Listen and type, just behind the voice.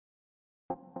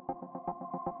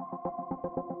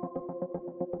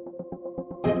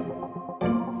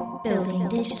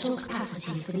digital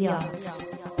capacity for the arts.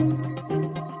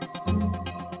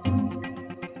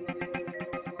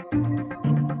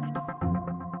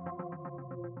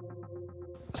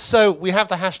 So we have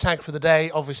the hashtag for the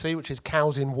day, obviously, which is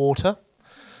cows in water.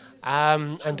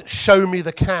 And show me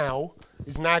the cow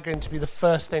is now going to be the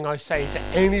first thing I say to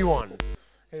anyone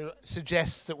who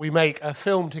suggests that we make a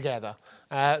film together.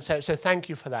 So thank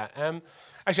you for that.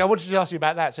 Actually, I wanted to ask you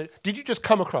about that. So did you just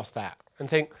come across that and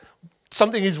think,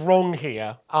 something is wrong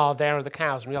here, there are the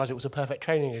cows, and realise it was a perfect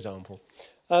training example?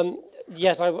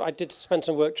 Yes, I did spend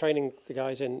some work training the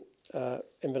guys in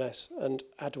Inverness, and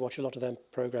had to watch a lot of their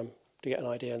programme to get an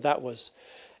idea. And that was,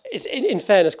 in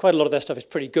fairness, quite a lot of their stuff is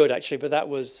pretty good, actually, but that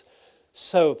was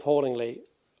so appallingly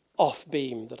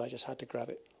off-beam that I just had to grab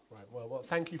it. Right, well,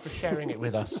 thank you for sharing it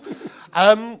with us.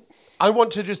 I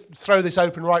want to just throw this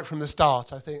open right from the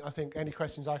start. I think any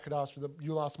questions I could ask,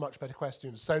 you'll ask much better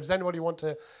questions. So does anybody want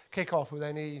to kick off with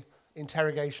any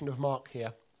interrogation of Mark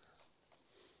here?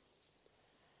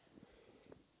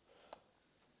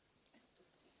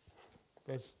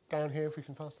 There's down here, if we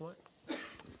can pass the mic.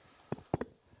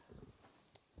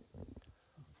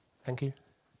 Thank you.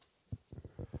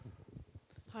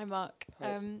 Hi, Mark.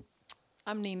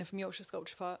 I'm Nina from Yorkshire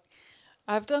Sculpture Park.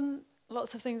 I've done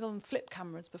lots of things on flip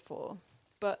cameras before,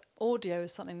 but audio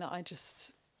is something that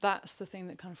that's the thing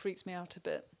that kind of freaks me out a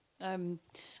bit. I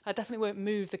definitely won't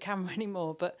move the camera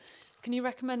anymore, but can you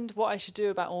recommend what I should do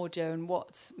about audio and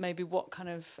what kind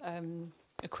of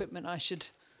equipment I should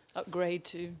upgrade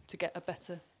to get a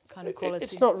better kind of quality?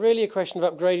 It's not really a question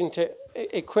of upgrading to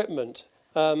equipment.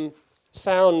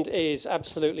 Sound is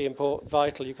absolutely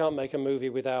vital. You can't make a movie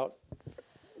without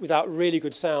really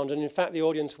good sound, and in fact, an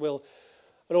audience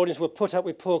will put up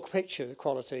with poor picture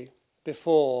quality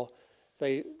before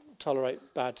they tolerate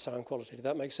bad sound quality. Does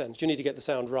that make sense? You need to get the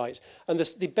sound right, and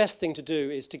the best thing to do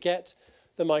is to get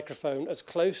the microphone as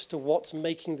close to what's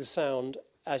making the sound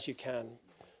as you can.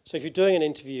 So if you're doing an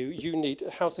interview, you need,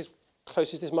 how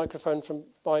close is this microphone from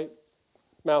my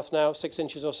mouth now? 6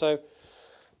 inches or so.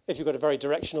 If you've got a very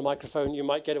directional microphone, you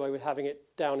might get away with having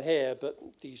it down here, but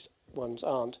these ones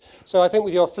aren't. So I think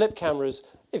with your flip cameras,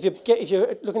 if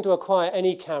you're looking to acquire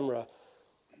any camera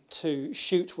to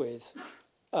shoot with,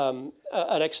 an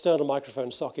external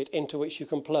microphone socket into which you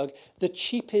can plug, the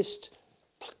cheapest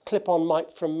clip-on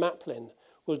mic from Maplin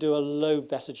will do a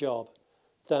better job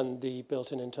than the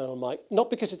built-in internal mic.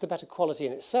 Not because it's the better quality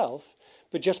in itself,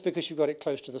 but just because you've got it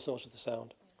close to the source of the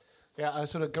sound. Yeah, a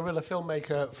sort of guerrilla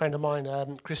filmmaker friend of mine,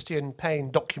 Christian Payne,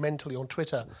 documentally on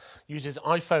Twitter, uses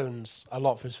iPhones a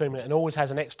lot for his filming and always has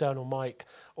an external mic,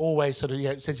 always sort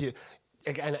of, says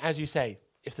and as you say,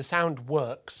 if the sound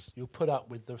works, you'll put up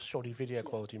with the shoddy video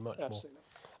quality much more.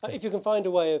 If you can find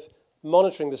a way of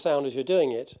monitoring the sound as you're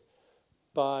doing it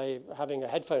by having a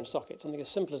headphone socket, something as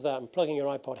simple as that, and plugging your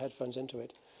iPod headphones into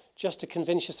it, just to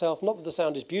convince yourself, not that the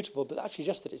sound is beautiful, but actually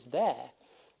just that it's there.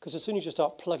 Because as soon as you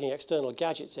start plugging external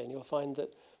gadgets in, you'll find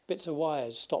that bits of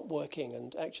wires stop working,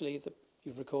 and actually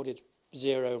you've recorded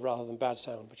zero rather than bad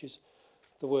sound, which is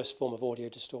the worst form of audio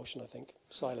distortion, I think.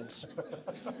 Silence.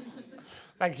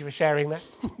 Thank you for sharing that.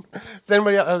 Is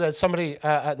anybody? There's somebody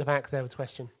at the back there with a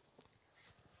question.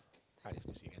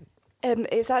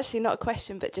 It's actually not a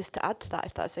question, but just to add to that,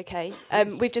 if that's okay.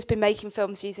 We've just been making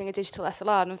films using a digital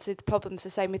SLR, and obviously the problem's the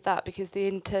same with that because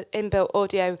the inbuilt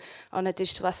audio on a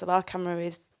digital SLR camera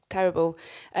is terrible.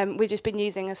 We've just been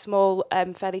using a small,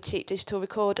 fairly cheap digital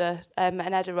recorder, an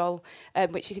Edirol,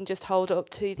 which you can just hold up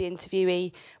to the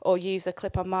interviewee or use a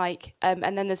clip-on mic.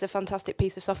 And then there's a fantastic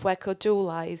piece of software called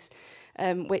Dual Eyes,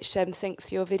 which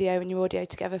syncs your video and your audio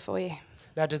together for you.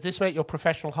 Now, does this make your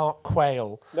professional heart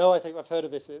quail? No, I think I've heard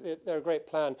of this. They're a great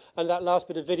plan. And that last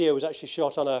bit of video was actually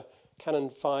shot on a Canon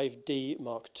 5D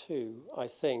Mark II, I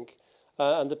think.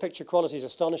 And the picture quality is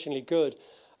astonishingly good.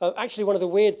 Actually, one of the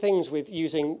weird things with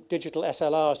using digital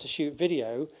SLRs to shoot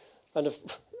video, and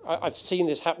I've seen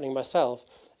this happening myself,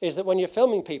 is that when you're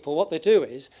filming people, what they do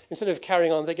is, instead of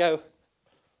carrying on,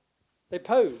 they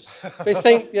pose. They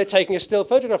think you're taking a still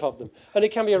photograph of them. And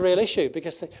it can be a real issue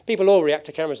because people all react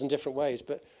to cameras in different ways,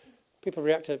 but people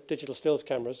react to digital stills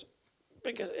cameras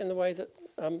because in the way that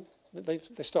they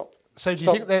stop. So do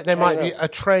you think there might be a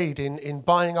trade in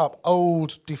buying up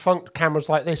old defunct cameras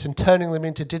like this and turning them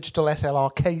into digital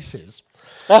SLR cases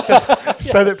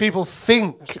so that people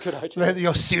think that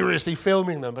you're seriously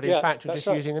filming them, but in fact you're just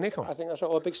using a Nikon? I think that's right.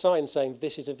 Or a big sign saying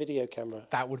this is a video camera.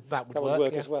 That would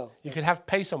work as well. You could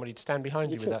pay somebody to stand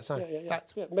behind you with that sign. Yeah,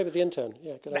 maybe the intern.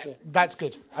 Yeah, good idea. That's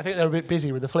good. I think they're a bit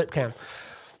busy with the flip cam.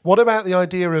 What about the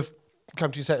idea of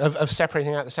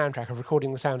separating out the soundtrack, of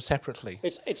recording the sound separately?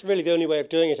 It's really the only way of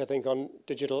doing it, I think, on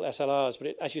digital SLRs.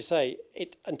 But as you say,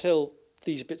 until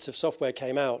these bits of software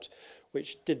came out,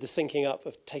 which did the syncing up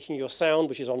of taking your sound,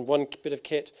 which is on one bit of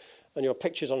kit, and your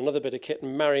pictures on another bit of kit,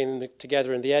 and marrying them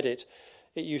together in the edit.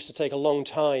 It used to take a long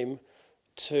time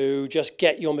to just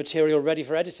get your material ready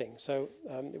for editing. So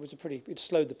it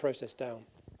slowed the process down.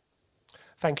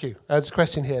 Thank you. There's a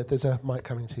question here. There's a mic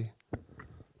coming to you.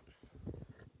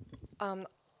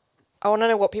 I want to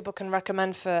know what people can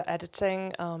recommend for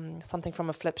editing, something from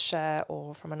a flip share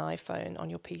or from an iPhone on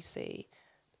your PC.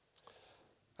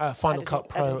 Final Cut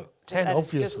Pro 10,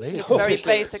 obviously. Just very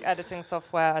basic editing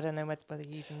software. I don't know whether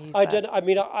you even use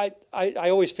that. I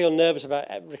always feel nervous about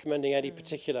recommending any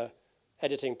particular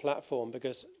editing platform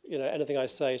because, anything I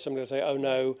say, somebody will say, oh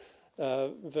no,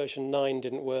 version 9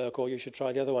 didn't work, or you should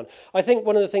try the other one. I think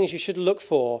one of the things you should look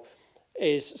for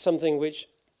is something which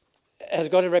has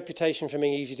got a reputation for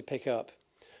being easy to pick up,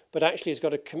 but actually is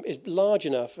large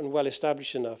enough and well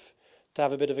established enough to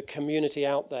have a bit of a community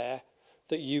out there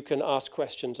that you can ask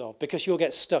questions of, because you'll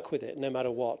get stuck with it no matter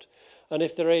what. And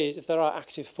if there are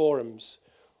active forums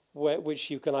which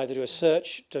you can either do a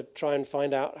search to try and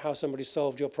find out how somebody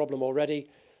solved your problem already,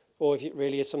 or if it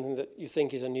really is something that you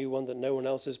think is a new one that no one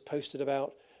else has posted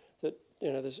about, that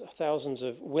there's thousands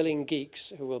of willing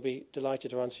geeks who will be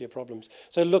delighted to answer your problems.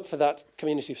 So look for that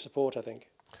community of support, I think.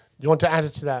 You want to add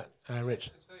it to that, Rich?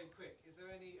 Just very quick. Is there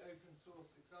any open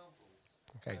source examples?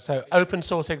 Okay, so open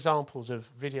source examples of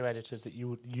video editors that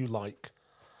you like.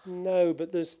 No,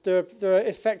 but there are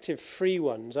effective free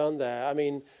ones, aren't there? I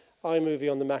mean,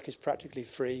 iMovie on the Mac is practically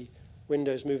free.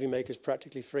 Windows Movie Maker is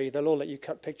practically free. They'll all let you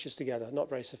cut pictures together, not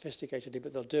very sophisticatedly,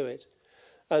 but they'll do it.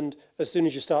 And as soon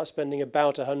as you start spending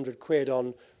about £100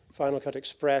 on Final Cut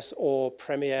Express or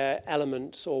Premiere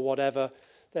Elements or whatever,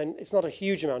 then it's not a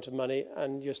huge amount of money,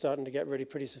 and you're starting to get really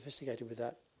pretty sophisticated with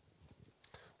that.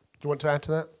 Do you want to add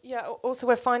to that? Yeah, also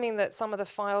we're finding that some of the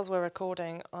files we're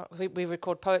recording, we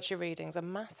record poetry readings, are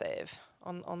massive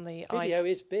on the Video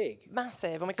is big.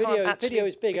 Massive, and we Video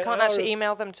is big. We can't actually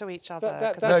email them to each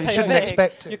other. No, you shouldn't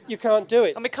expect it. You can't do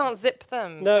it. And we can't zip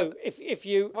them. No, if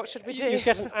you... What should we do? You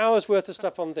get an hour's worth of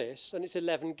stuff on this, and it's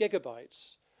 11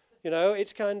 gigabytes.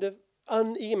 It's kind of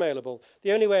un-emailable.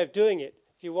 The only way of doing it,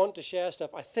 if you want to share stuff,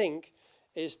 I think,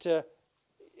 is to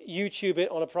YouTube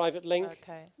it on a private link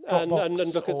and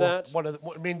look at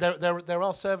that. There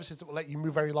are services that will let you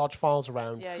move very large files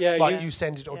around, you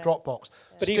send it or Dropbox.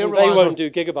 But even they won't do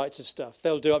gigabytes of stuff.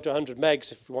 They'll do up to 100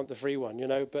 megs if you want the free one,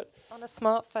 But on a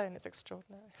smartphone, it's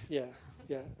extraordinary. Yeah.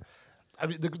 I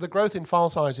mean, the growth in file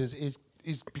sizes is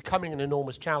becoming an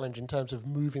enormous challenge in terms of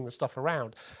moving the stuff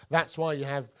around. That's why you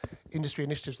have industry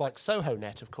initiatives like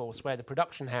SohoNet, of course, where the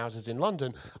production houses in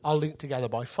London are linked together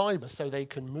by fibre so they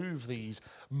can move these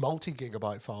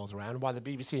multi-gigabyte files around, why the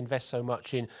BBC invests so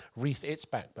much in its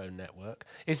backbone network.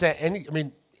 Is that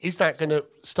going to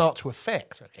start to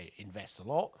affect, invest a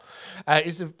lot,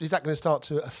 is that going to start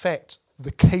to affect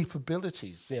the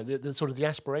capabilities, the sort of the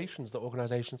aspirations that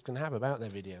organisations can have about their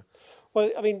video? Well,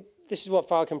 I mean, this is what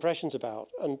file compression's about,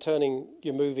 and turning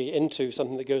your movie into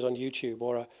something that goes on YouTube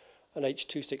or an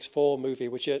H.264 movie,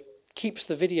 which keeps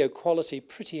the video quality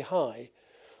pretty high,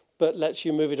 but lets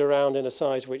you move it around in a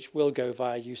size which will go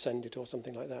via YouSendIt or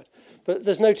something like that. But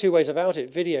there's no two ways about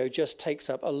it. Video just takes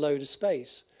up a load of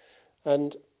space,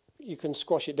 and you can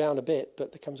squash it down a bit,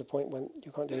 but there comes a point when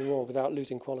you can't do any more without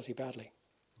losing quality badly.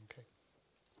 Okay.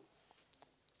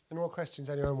 Any more questions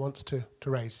anyone wants to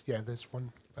raise? Yeah, there's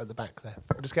one at the back there.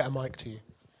 I'll just get a mic to you.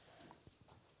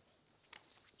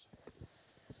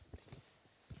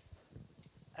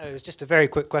 It was just a very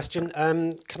quick question.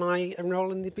 Can I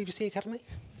enrol in the BBC Academy?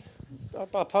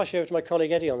 I'll pass you over to my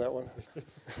colleague Eddie on that one.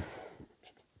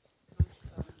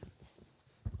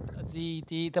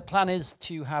 The plan is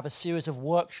to have a series of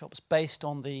workshops based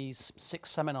on these 6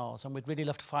 seminars, and we'd really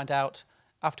love to find out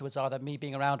afterwards, either me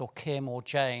being around or Kim or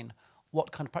Jane,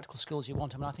 what kind of practical skills you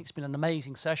want. I mean, I think it's been an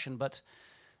amazing session, but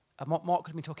Mark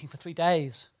could have been talking for 3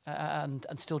 days and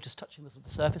still just touching the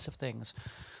surface of things.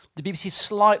 The BBC is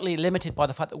slightly limited by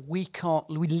the fact that we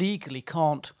legally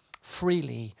can't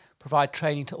freely provide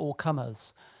training to all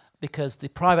comers, because the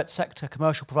private sector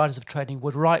commercial providers of training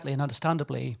would rightly and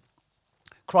understandably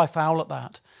cry foul at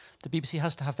that. The BBC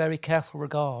has to have very careful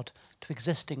regard to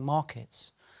existing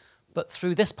markets. But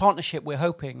through this partnership, we're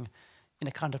hoping, in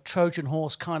a kind of Trojan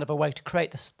horse kind of a way, to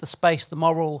create the space, the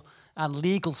moral and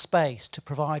legal space to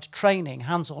provide training,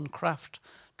 hands-on craft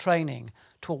training,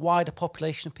 to a wider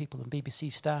population of people than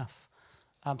BBC staff.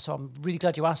 So I'm really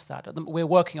glad you asked that. We're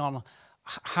working on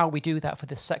how we do that for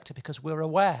this sector, because we're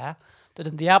aware that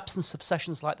in the absence of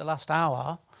sessions like the last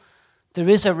hour, there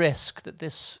is a risk that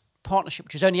this partnership,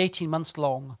 which is only 18 months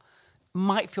long,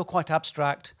 might feel quite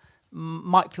abstract,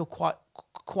 might feel quite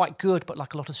quite good, but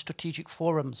like a lot of strategic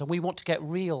forums. And we want to get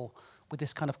real with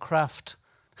this kind of craft,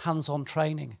 hands-on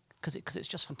training, because it's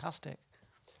just fantastic.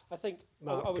 I think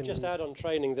Mark, I would just add on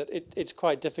training that it's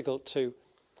quite difficult to.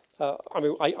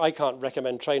 I can't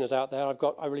recommend trainers out there.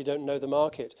 I really don't know the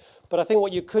market. But I think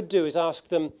what you could do is ask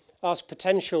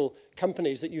potential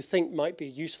companies that you think might be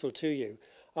useful to you.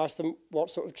 Ask them what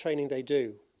sort of training they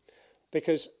do,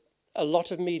 because a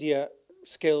lot of media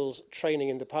skills training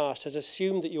in the past has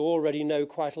assumed that you already know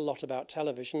quite a lot about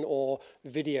television or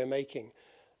video making,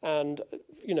 and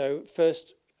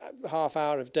first half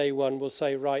hour of day one will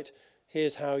say, right,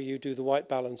 here's how you do the white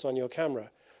balance on your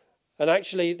camera. And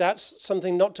actually, that's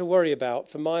something not to worry about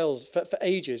for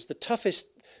ages. The toughest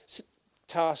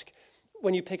task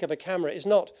when you pick up a camera is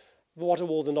not what do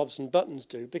all the knobs and buttons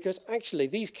do, because actually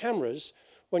these cameras,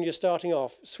 when you're starting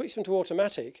off, switch them to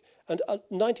automatic, and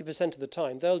 90% of the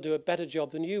time they'll do a better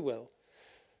job than you will.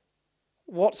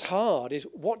 What's hard is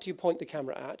what do you point the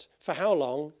camera at, for how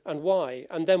long, and why,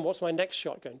 and then what's my next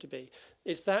shot going to be?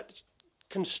 It's that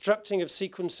constructing of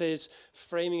sequences,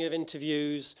 framing of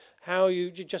interviews, how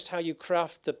you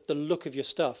craft the look of your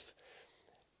stuff.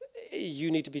 You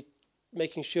need to be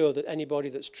making sure that anybody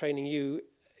that's training you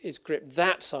is gripped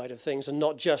that side of things and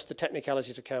not just the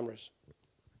technicalities of cameras.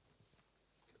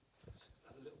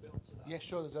 Yeah,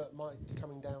 sure, there's a mic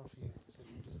coming down for you. So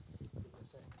you just give it a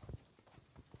sec.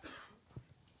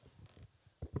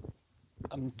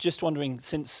 I'm just wondering,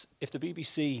 if the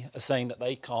BBC are saying that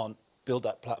they can't build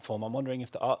that platform, I'm wondering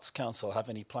if the Arts Council have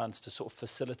any plans to sort of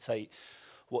facilitate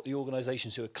what the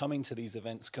organisations who are coming to these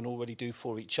events can already do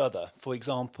for each other. For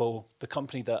example, the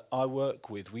company that I work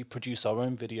with, we produce our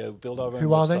own video, build our own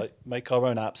website, make our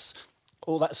own apps,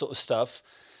 all that sort of stuff.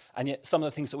 And yet some of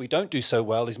the things that we don't do so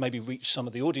well is maybe reach some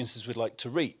of the audiences we'd like to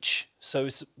reach. So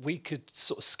we could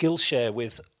sort of skill share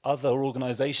with other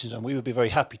organisations, and we would be very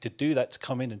happy to do that, to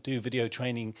come in and do video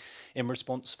training in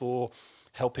response for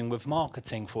helping with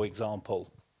marketing, for example.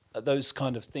 Those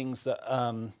kind of things that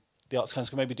the Arts Council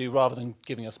can maybe do rather than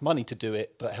giving us money to do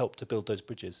it, but help to build those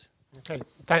bridges. Okay,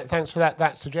 thanks for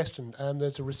that suggestion.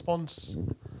 There's a response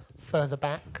further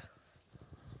back.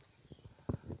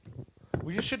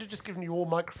 We should have just given you all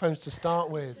microphones to start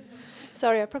with.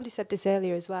 Sorry, I probably said this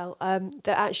earlier as well,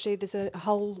 that actually there's a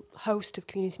whole host of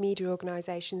community media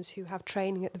organisations who have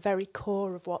training at the very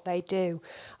core of what they do.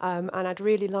 And I'd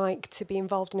really like to be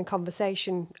involved in a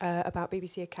conversation about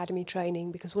BBC Academy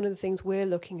training, because one of the things we're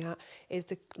looking at is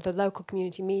the local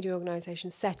community media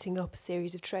organisations setting up a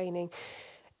series of training.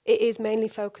 It is mainly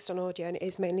focused on audio and it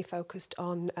is mainly focused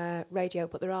on radio,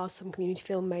 but there are some community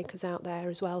filmmakers out there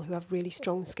as well who have really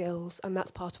strong skills, and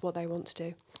that's part of what they want to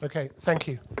do. Okay, thank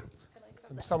you.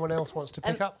 And someone else wants to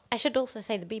pick up? I should also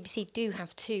say the BBC do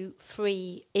have 2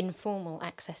 free informal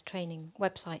access training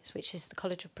websites, which is the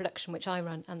College of Production, which I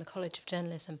run, and the College of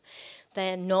Journalism.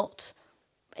 They're not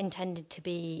intended to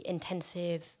be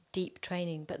intensive, deep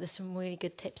training, but there's some really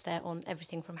good tips there on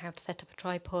everything from how to set up a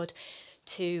tripod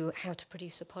to how to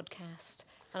produce a podcast.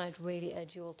 And I'd really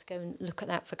urge you all to go and look at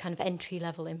that for kind of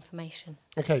entry-level information.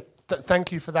 Okay,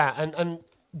 thank you for that. And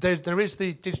there is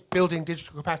the Building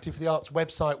Digital Capacity for the Arts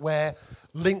website, where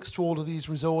links to all of these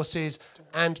resources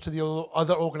and to the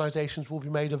other organisations will be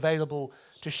made available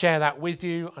to share that with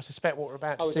you. I suspect what we're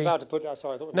about to see... I was about to put...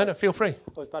 sorry, I thought... No, feel free.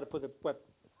 I was about to put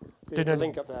the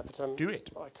link up there, but... do it.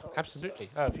 I can't. Absolutely.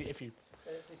 If you...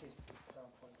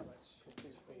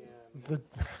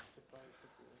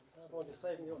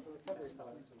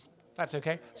 That's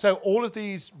okay. So all of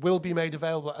these will be made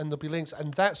available and there'll be links,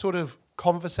 and that sort of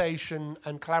conversation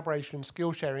and collaboration and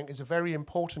skill sharing is a very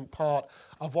important part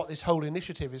of what this whole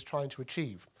initiative is trying to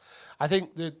achieve. I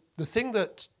think the thing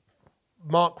that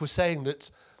Mark was saying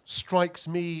that strikes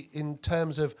me in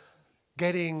terms of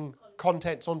getting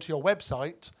contents onto your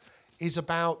website is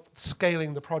about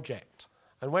scaling the project.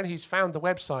 And when he's found the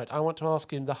website, I want to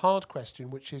ask him the hard question,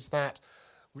 which is that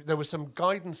there was some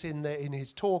guidance in there in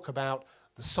his talk about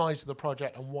the size of the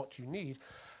project and what you need.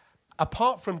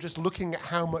 Apart from just looking at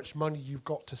how much money you've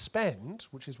got to spend,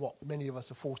 which is what many of us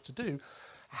are forced to do,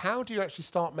 how do you actually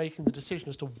start making the decision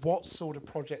as to what sort of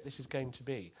project this is going to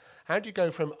be? How do you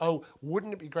go from, oh,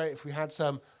 wouldn't it be great if we had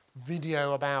some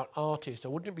video about artists,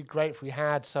 or wouldn't it be great if we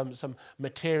had some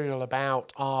material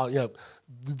about our,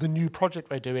 the new project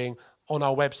we're doing on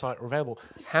our website or available?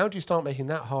 How do you start making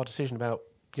that hard decision about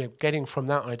getting from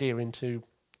that idea into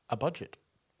a budget?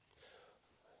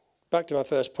 Back to my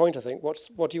first point, I think, what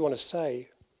do you want to say,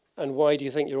 and why do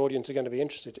you think your audience are going to be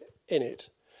interested in it?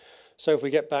 So if we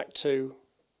get back to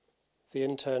the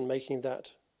intern making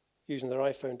that, using their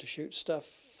iPhone to shoot stuff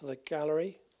for the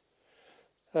gallery,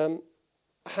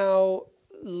 how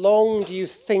long do you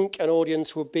think an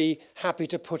audience would be happy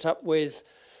to put up with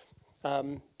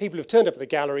people who've turned up at the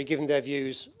gallery giving their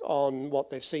views on what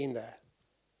they've seen there?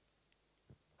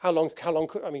 How long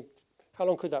could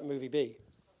that movie be?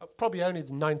 Probably only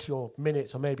 90 or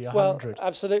minutes, or maybe 100. Well,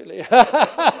 absolutely.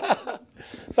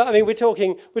 But I mean, we're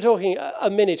talking a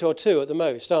minute or two at the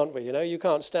most, aren't we? You know, you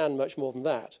can't stand much more than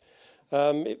that,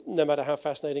 no matter how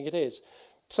fascinating it is.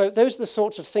 So those are the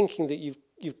sorts of thinking that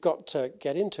you've got to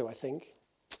get into, I think.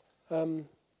 Okay.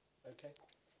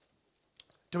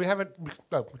 Do we have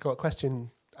we've got a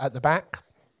question at the back,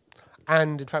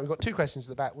 and in fact we've got two questions at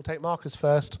the back. We'll take Marcus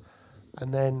first,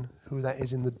 and then who that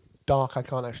is in the dark, I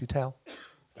can't actually tell.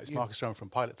 It's Marcus Strong from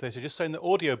Pilot Theatre. Just saying that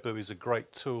Audio Boo is a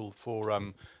great tool for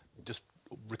just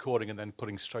recording and then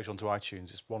putting straight onto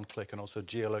iTunes. It's one click and also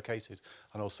geolocated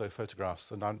and also photographs.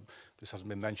 And this hasn't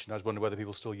been mentioned. I was wondering whether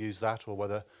people still use that or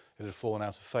whether it had fallen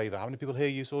out of favour. How many people here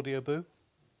use Audio Boo?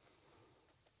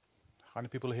 How many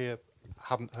people here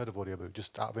haven't heard of Audio Boo?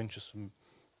 Just out of interest from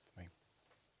me.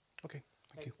 Okay,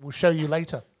 thank you. We'll show you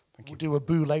later. We'll do a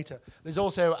boo later. There's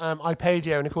also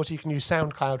iPadio, and of course you can use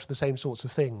SoundCloud for the same sorts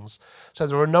of things. So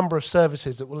there are a number of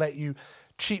services that will let you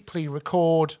cheaply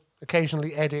record,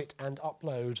 occasionally edit and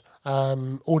upload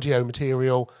audio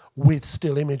material with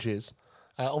still images.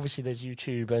 Obviously there's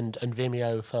YouTube and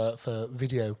Vimeo for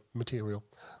video material.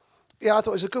 Yeah, I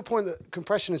thought it was a good point that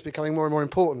compression is becoming more and more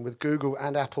important with Google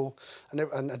and Apple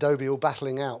and Adobe all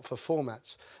battling out for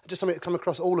formats. Just something to come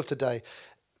across all of today.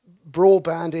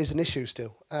 Broadband is an issue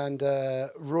still, and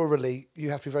rurally you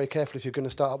have to be very careful if you're going to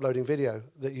start uploading video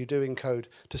that you do encode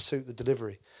to suit the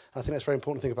delivery. And I think that's a very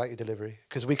important thing about your delivery,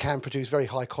 because we can produce very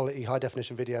high quality, high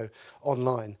definition video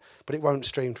online, but it won't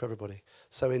stream to everybody.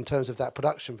 So in terms of that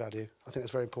production value, I think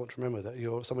it's very important to remember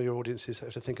that some of your audiences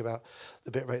have to think about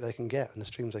the bit rate they can get and the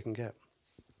streams they can get.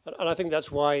 And I think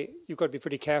that's why you've got to be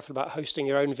pretty careful about hosting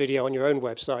your own video on your own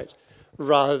website,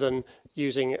 rather than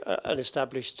using an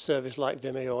established service like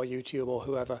Vimeo or YouTube or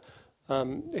whoever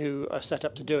who are set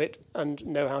up to do it and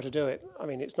know how to do it. I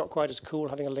mean, it's not quite as cool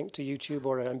having a link to YouTube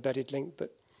or an embedded link,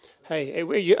 but hey,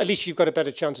 at least you've got a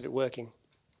better chance of it working.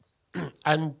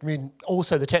 And I mean,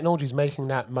 also the technology is making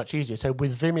that much easier. So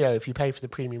with Vimeo, if you pay for the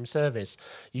premium service,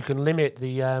 you can limit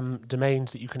the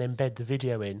domains that you can embed the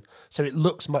video in. So it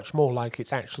looks much more like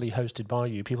it's actually hosted by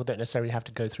you. People don't necessarily have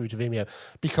to go through to Vimeo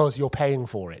because you're paying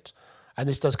for it. And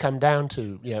this does come down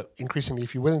to, increasingly,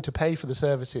 if you're willing to pay for the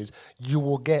services, you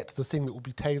will get the thing that will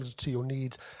be tailored to your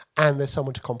needs, and there's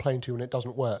someone to complain to when it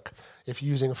doesn't work. If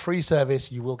you're using a free service,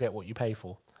 you will get what you pay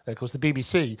for. Of course, the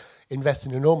BBC invests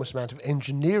an enormous amount of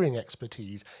engineering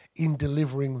expertise in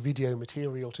delivering video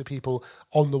material to people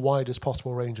on the widest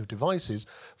possible range of devices.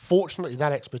 Fortunately,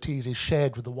 that expertise is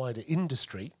shared with the wider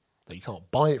industry. That you can't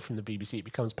buy it from the BBC, it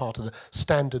becomes part of the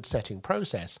standard setting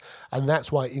process. And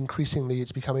that's why increasingly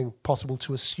it's becoming possible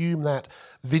to assume that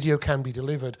video can be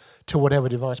delivered to whatever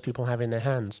device people have in their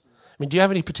hands. I mean, do you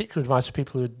have any particular advice for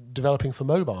people who are developing for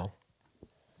mobile?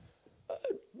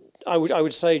 I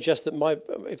would say just that my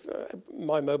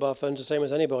mobile phone's the same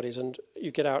as anybody's, and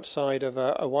you get outside of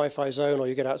a Wi-Fi zone or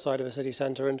you get outside of a city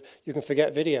centre and you can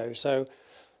forget video. So,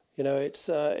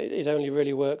 it only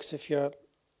really works if you're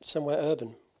somewhere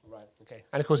urban. Right. Okay.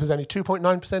 And of course, there's only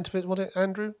 2.9% of it, was it,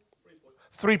 Andrew?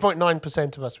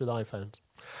 3.9% of us with iPhones.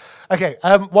 Okay.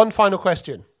 One final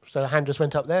question. So the hand just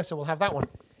went up there, so we'll have that one.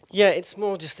 Yeah, it's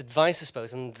more just advice, I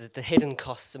suppose, and the hidden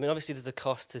costs. I mean, obviously there's the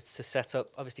cost to set up,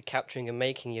 obviously capturing and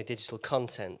making your digital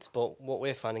content, but what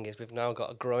we're finding is we've now got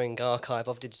a growing archive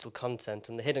of digital content,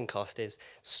 and the hidden cost is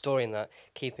storing that,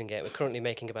 keeping it. We're currently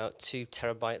making about 2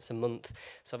 terabytes a month,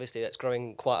 so obviously that's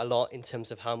growing quite a lot in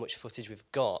terms of how much footage we've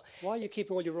got. Why are you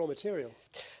keeping all your raw material?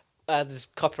 There's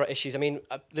copyright issues. I mean,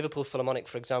 Liverpool Philharmonic,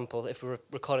 for example, if we're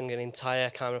recording an entire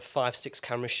kind of 5-6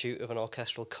 camera shoot of an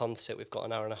orchestral concert, we've got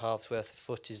an hour and a half's worth of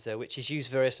footage there, which is used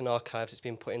various in archives. It's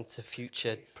been put into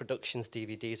future productions,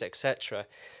 DVDs, etc.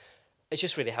 It's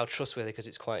just really how trustworthy, because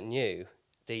it's quite new.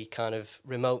 The kind of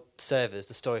remote servers,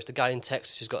 the storage, the guy in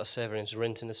Texas who's got a server and is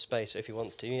renting a space if he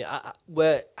wants to.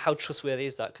 How trustworthy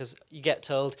is that? Because you get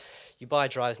told, you buy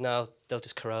drives now, they'll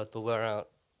just corrode, they'll wear out.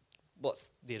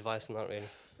 What's the advice on that, really?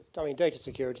 I mean, data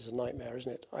security is a nightmare,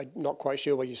 isn't it? I'm not quite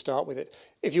sure where you start with it.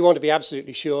 If you want to be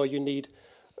absolutely sure, you need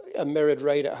a mirrored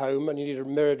RAID at home, and you need a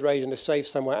mirrored RAID in a safe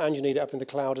somewhere, and you need it up in the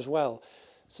cloud as well.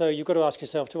 So you've got to ask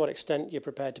yourself to what extent you're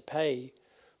prepared to pay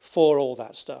for all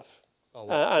that stuff.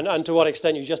 And to what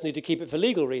extent you just need to keep it for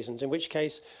legal reasons, in which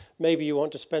case maybe you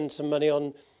want to spend some money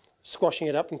on squashing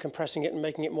it up and compressing it and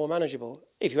making it more manageable.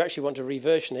 If you actually want to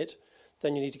reversion it,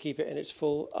 then you need to keep it in its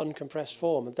full uncompressed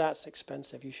form, and that's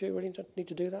expensive. You sure really don't need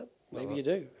to do that? Maybe you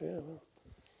do. Yeah. Well.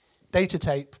 Data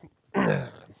tape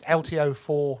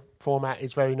LTO4 format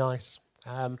is very nice.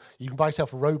 You can buy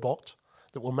yourself a robot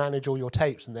that will manage all your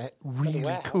tapes, and they're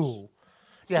really cool.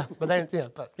 Yeah, but then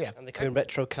And they come in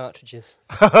retro cartridges.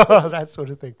 that sort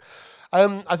of thing.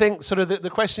 I think sort of the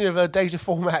question of data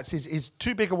formats is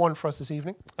too big a one for us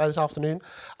this afternoon.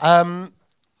 I'm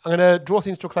going to draw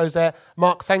things to a close there.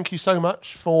 Mark, thank you so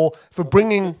much for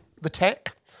bringing the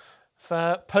tech,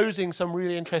 for posing some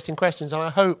really interesting questions, and I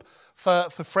hope for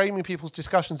framing people's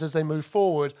discussions as they move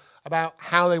forward about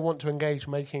how they want to engage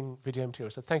making video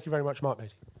material. So thank you very much, Mark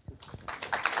Batey.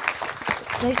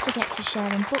 Don't forget to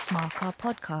share and bookmark our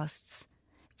podcasts.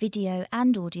 Video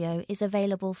and audio is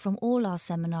available from all our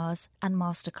seminars and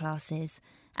masterclasses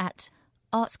at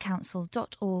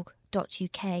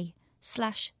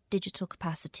artscouncil.org.uk/digital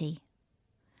capacity.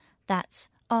 That's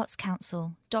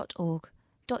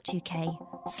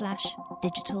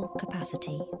artscouncil.org.uk/digital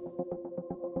capacity.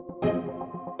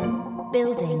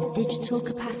 Building digital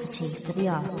capacity for the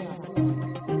arts.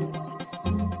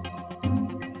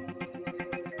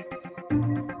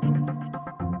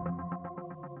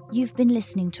 You've been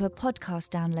listening to a podcast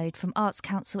download from Arts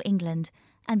Council England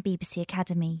and BBC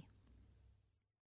Academy.